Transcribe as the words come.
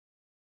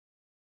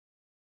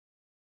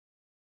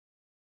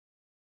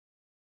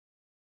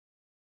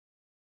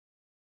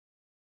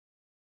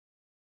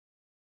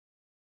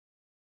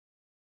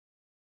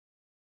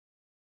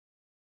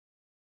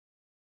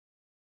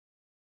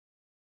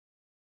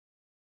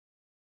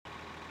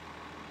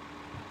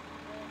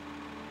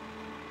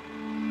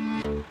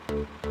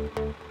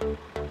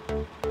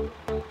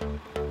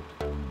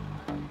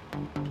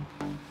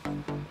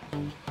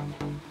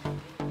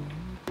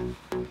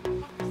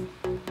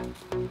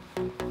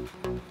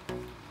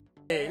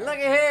Hey,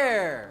 looky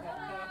here.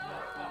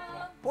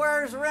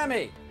 Where's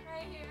Remy?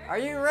 Right here. Are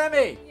you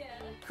Remy? Yeah.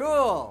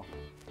 Cool.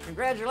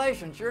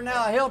 Congratulations, you're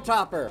now a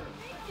Hilltopper.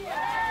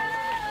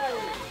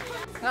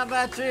 How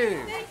about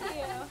you? Thank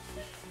you.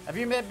 Have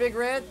you met Big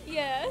Red?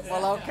 Yes.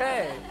 Well,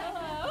 okay.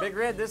 Hello. Big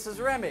Red, this is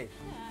Remy.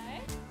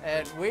 Hi.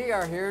 And we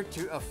are here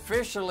to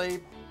officially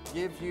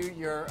give you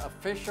your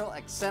official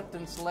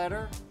acceptance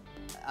letter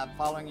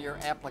following your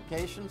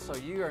application. So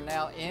you are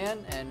now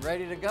in and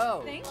ready to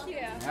go. Thank you.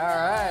 All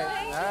right.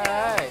 Thank All you.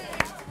 right.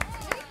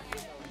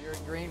 You're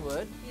at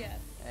Greenwood. Yes.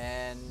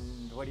 And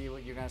what are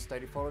you're going to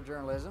study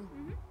photojournalism?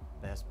 Mm-hmm.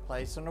 Best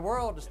place in the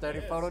world to study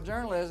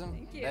photojournalism.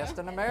 Thank you. Best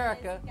in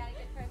America. Got a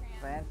good program.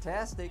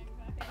 Fantastic.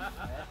 That's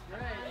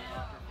great.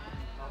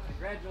 Well,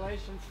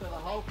 congratulations to the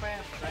whole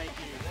family. Thank you.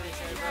 Thank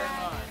you very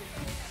much.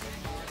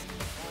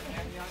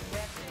 Have a young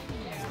captain.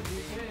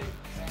 You too.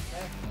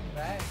 Fantastic.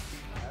 Thanks.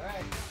 All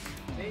right.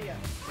 See ya.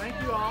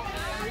 Thank you all.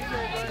 Appreciate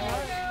it very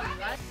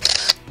much.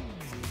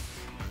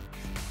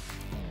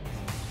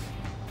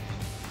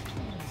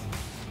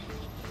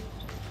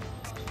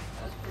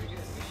 That's pretty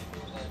good. We should do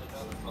that at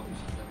other folks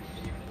that we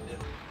can even do.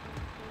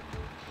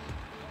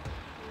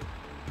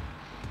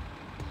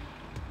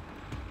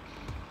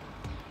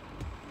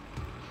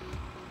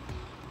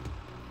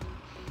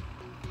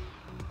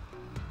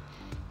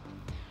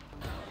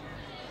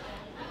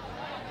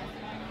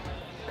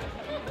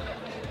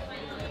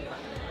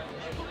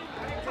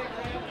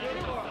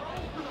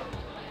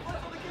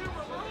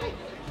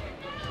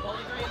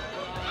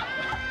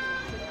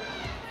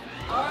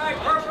 All right,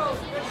 Purples,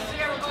 good to see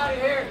everybody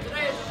here.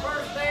 Today is the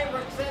first day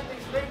we're accepting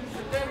students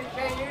at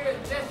WKU,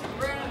 and Jesse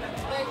Brennan and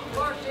Blake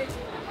Clarkey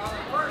are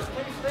the first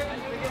two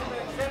students to get the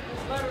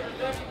acceptance letter to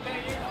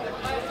WKU for the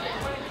class of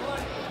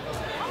 2020.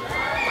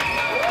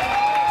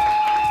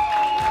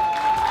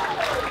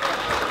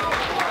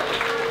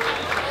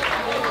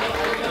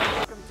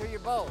 Welcome to you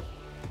both.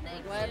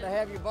 We're glad to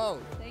have you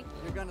both. Thank you.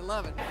 You're going to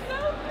love it.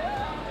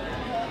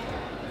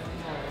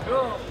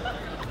 Cool.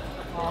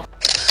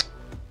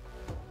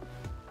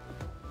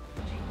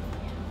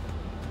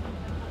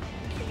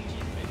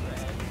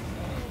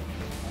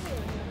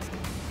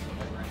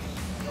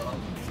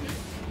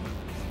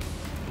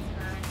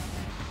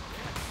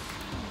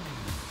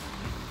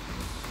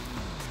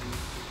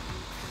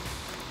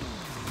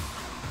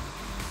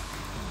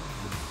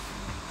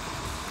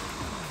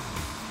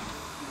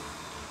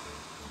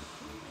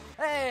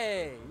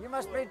 Hey, you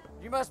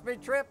must be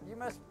Trip.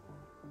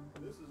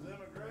 This is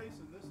Emma Grace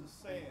and this is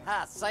Sam.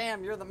 Hi,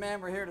 Sam, you're the man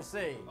we're here to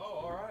see. Oh,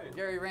 all right.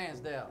 Gary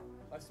Ransdell.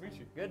 Nice to meet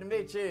you. Good to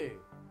meet you.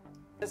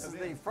 This is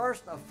the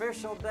first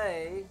official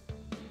day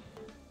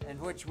in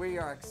which we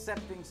are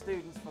accepting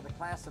students for the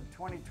class of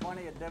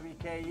 2020 at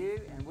WKU,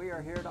 and we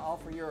are here to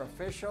offer your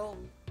official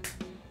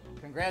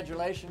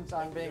congratulations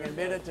on being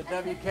admitted to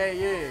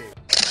WKU.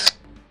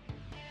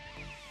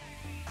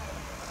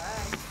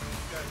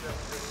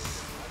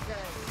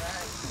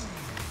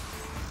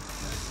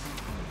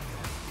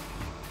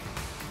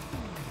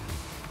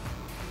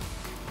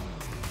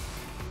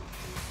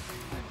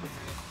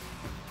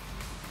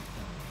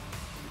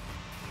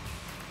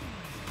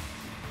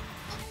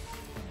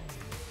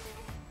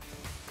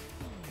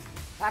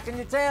 How can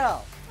you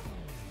tell?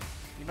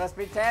 You must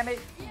be Tammy?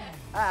 Yes.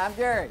 Hi, I'm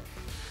Gary.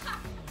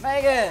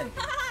 Megan,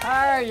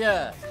 how are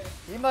you?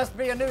 You must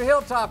be a new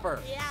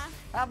Hilltopper. Yeah.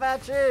 How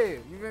about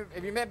you?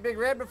 Have you met Big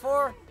Red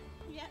before?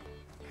 Yeah.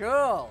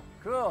 Cool,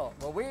 cool.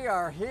 Well, we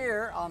are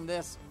here on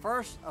this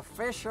first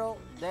official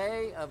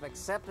day of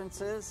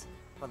acceptances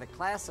for the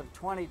class of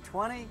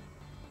 2020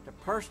 to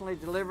personally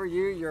deliver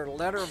you your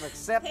letter of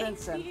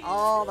acceptance and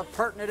all the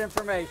pertinent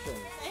information.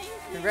 Thank you.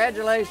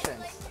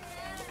 Congratulations.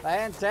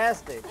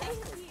 Fantastic.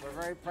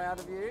 We're very proud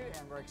of you,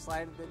 and we're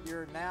excited that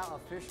you're now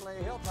officially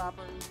a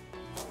Hilltopper.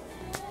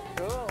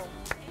 Cool.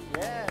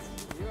 Yes,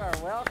 you are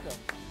welcome.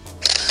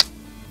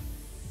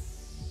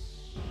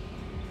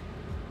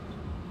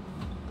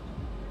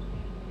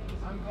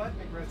 I'm glad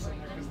Big Red's in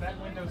there because that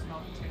window's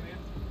not tinted.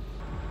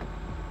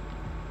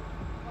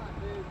 Come on,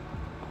 dude.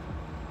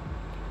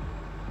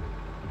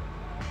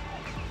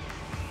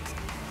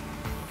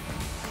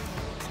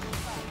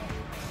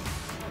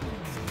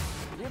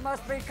 You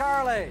must be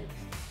Carly.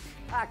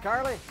 Hi,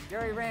 Carly.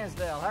 Gary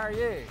Ransdell. How are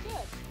you?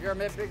 Good. You ever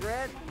met Big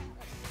Red?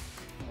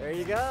 There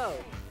you go.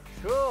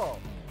 Cool.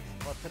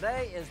 Well,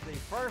 today is the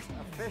first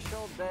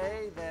official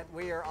day that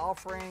we are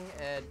offering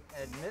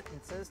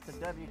admittances to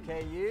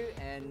WKU,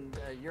 and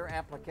your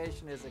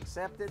application is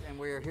accepted, and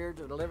we are here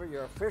to deliver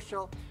your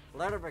official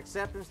letter of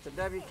acceptance to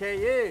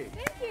WKU.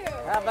 Thank you.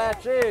 How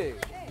about you?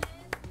 Thanks.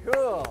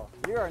 Cool.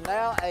 You are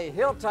now a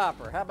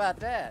Hilltopper. How about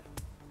that?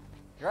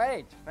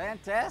 Great.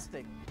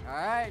 Fantastic. All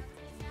right.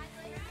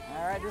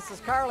 All right, this is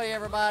Carly,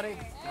 everybody.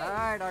 All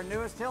right, our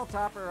newest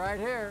Hilltopper right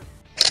here.